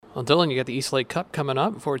Well, Dylan, you got the East Lake Cup coming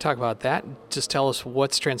up. Before we talk about that, just tell us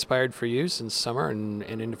what's transpired for you since summer and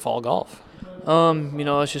into fall golf. I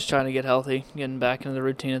was just trying to get healthy, getting back into the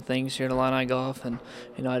routine of things here at Illini Golf, and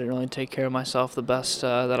I didn't really take care of myself the best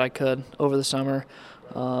that I could over the summer.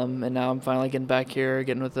 And now I'm finally getting back here,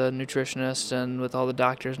 getting with the nutritionist and with all the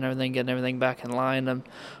doctors and everything, getting everything back in line of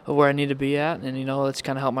where I need to be at, and it's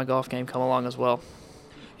kind of helped my golf game come along as well.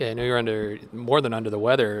 Yeah, I know you're more than under the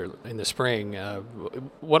weather in the spring.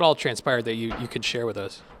 What all transpired that you could share with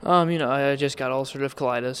us? I just got ulcerative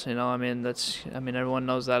colitis. Everyone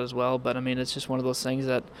knows that as well. But it's just one of those things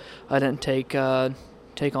that I didn't take on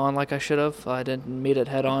like I should have. I didn't meet it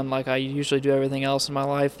head on like I usually do everything else in my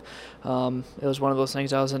life. It was one of those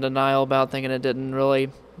things I was in denial about, thinking it didn't really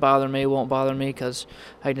won't bother me because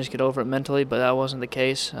I can just get over it mentally, but that wasn't the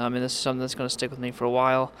case. This is something that's going to stick with me for a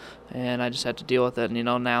while, and I just had to deal with it.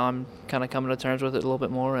 And, now I'm kind of coming to terms with it a little bit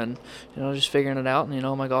more and, just figuring it out.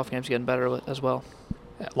 And, my golf game's getting better as well.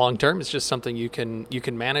 Long term, it's just something you can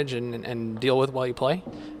manage and deal with while you play?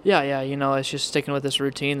 Yeah, it's just sticking with this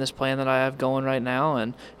routine, this plan that I have going right now.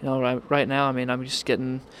 And, right now, I'm just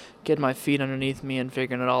getting my feet underneath me and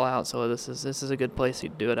figuring it all out. So this is a good place to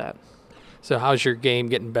do it at. So how's your game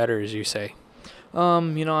getting better, as you say? I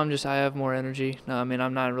have more energy.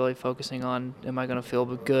 I'm not really focusing on, am I going to feel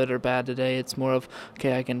good or bad today? It's more of,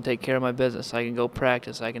 okay, I can take care of my business. I can go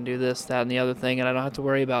practice. I can do this, that, and the other thing, and I don't have to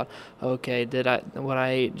worry about, okay, what I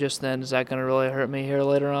ate just then, is that going to really hurt me here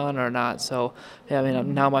later on or not? So,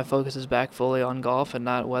 now my focus is back fully on golf and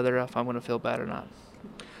not whether if I'm going to feel bad or not.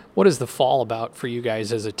 What is the fall about for you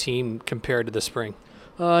guys as a team compared to the spring?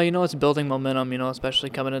 It's building momentum,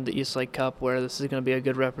 especially coming into the East Lake Cup, where this is going to be a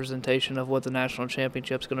good representation of what the national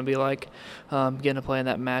championship's going to be like. Getting to play in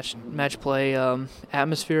that match play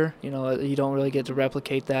atmosphere, you don't really get to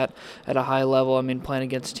replicate that at a high level. Playing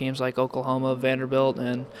against teams like Oklahoma, Vanderbilt,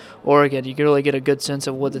 and Oregon, you can really get a good sense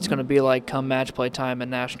of what it's going to be like come match play time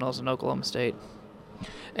in nationals in Oklahoma State.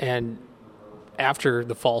 And after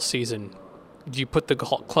the fall season, do you put the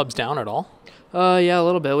clubs down at all? Yeah, a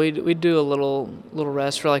little bit. We do a little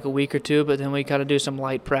rest for like a week or two, but then we kind of do some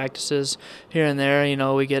light practices here and there.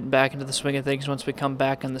 We get back into the swing of things once we come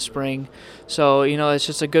back in the spring. So, it's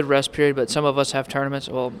just a good rest period, but some of us have tournaments.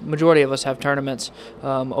 Well, majority of us have tournaments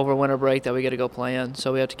over winter break that we get to go play in,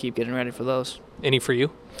 so we have to keep getting ready for those. Any for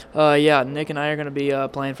you? Yeah, Nick and I are going to be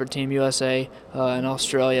playing for Team USA in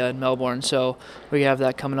Australia in Melbourne, so we have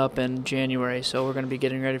that coming up in January, so we're going to be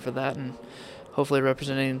getting ready for that and hopefully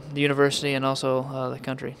representing the university and also the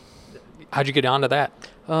country. How'd you get onto that?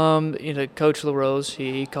 Coach LaRose,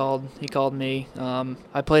 he called me.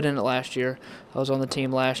 I played in it last year. I was on the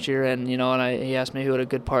team last year, and he asked me who would a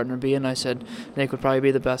good partner be, and I said Nick would probably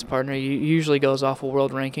be the best partner. He usually goes off a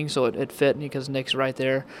world ranking, so it fit because Nick's right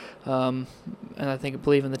there, and I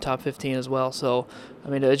believe in the top 15 as well. So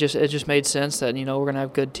it just made sense that we're gonna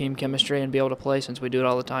have good team chemistry and be able to play since we do it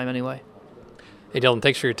all the time anyway. Hey, Dylan,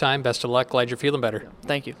 thanks for your time. Best of luck. Glad you're feeling better.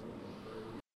 Thank you.